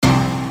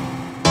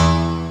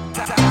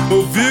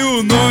Ouvi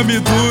o nome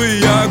do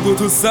Yago,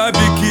 tu sabe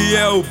que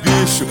é o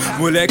bicho.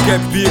 Moleque é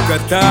pica,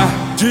 tá?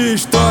 De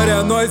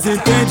história nós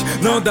entende,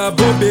 não dá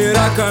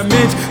bobeira com a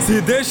mente.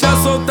 Se deixa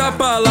soltar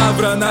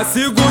palavra, na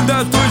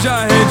segunda tu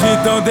já rende.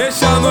 Então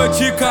deixa a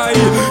noite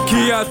cair,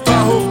 que a tua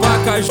roupa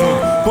caju.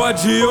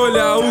 Pode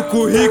olhar o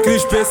currículo,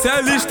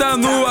 especialista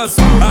no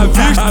assunto.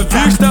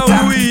 Avista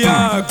o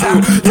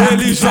Yago,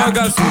 ele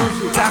joga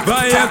sujo.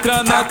 Vai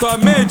entrar na tua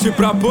mente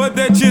pra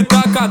poder te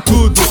tacar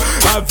tudo.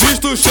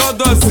 Avista o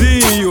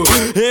Xodozinho,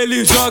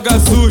 ele joga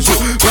sujo.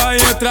 Vai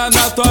entrar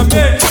na tua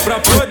mente pra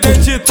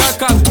poder te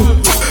tacar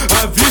tudo.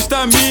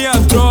 Avista minha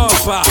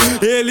tropa,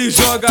 ele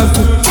joga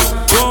sujo.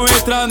 Vão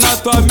entrar na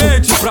tua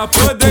mente pra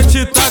poder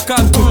te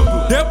tacar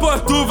tudo.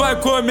 Depois tu vai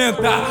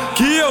comentar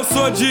que eu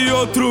sou de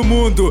outro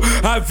mundo.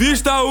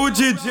 Avista o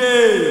DJ,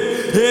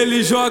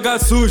 ele joga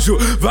sujo.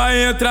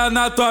 Vai entrar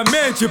na tua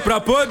mente pra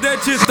poder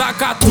te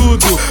tacar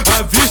tudo.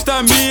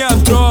 Avista minha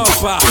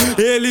tropa,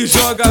 ele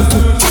joga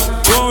sujo.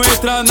 Vão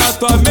entrar na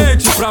tua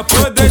mente pra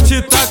poder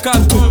te tacar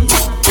tudo.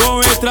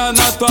 Vão entrar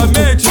na tua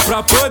mente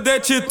pra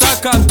poder te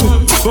tacar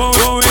tudo.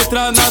 Vão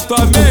entrar na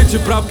tua mente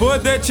pra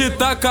poder te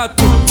tacar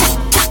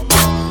tudo.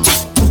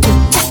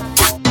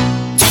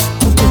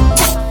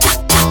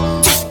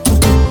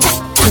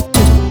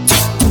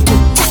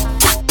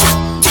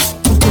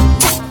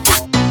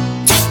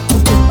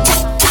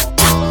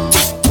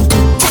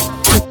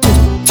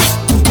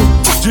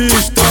 De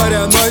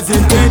história nós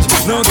entende,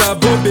 não dá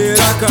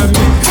bobeira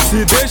caminho.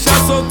 Se deixa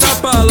soltar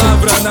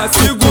palavra, na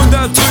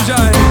segunda tu já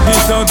rende.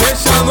 Então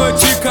deixa a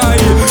noite cair,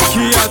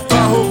 que a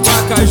tua roupa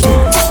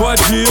caju.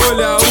 Pode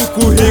olhar o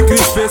currículo,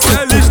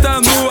 especialista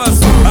no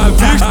assunto.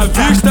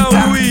 Avista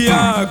o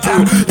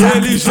Yago,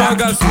 ele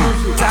joga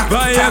sujo.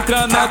 Vai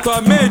entrar na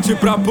tua mente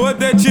pra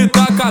poder te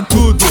tacar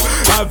tudo.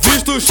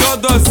 Avista o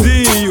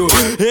Xodozinho,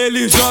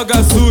 ele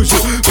joga sujo.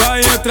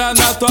 Vai entrar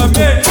na tua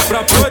mente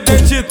pra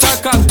poder te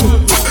tacar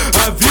tudo.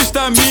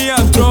 Avista minha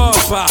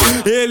tropa,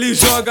 ele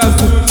joga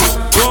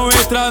sujo. Vão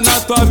entrar na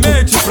tua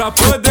mente pra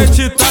poder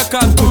te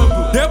tacar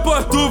tudo.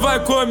 Depois tu vai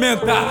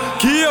comentar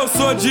que eu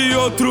sou de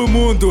outro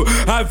mundo.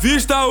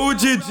 Avista o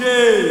DJ,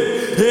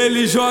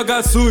 ele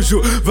joga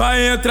sujo.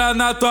 Vai entrar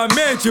na tua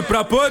mente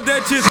pra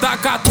poder te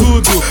tacar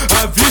tudo.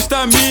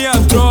 Avista minha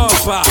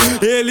tropa,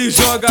 ele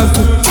joga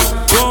sujo.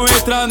 Vão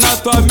entrar na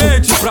tua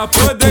mente pra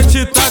poder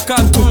te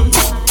tacar tudo.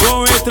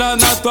 Vão entrar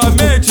na tua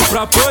mente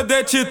pra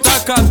poder te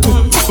tacar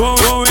tudo.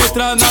 Vão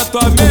entrar na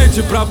tua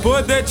mente pra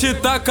poder te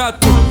tacar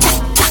tudo.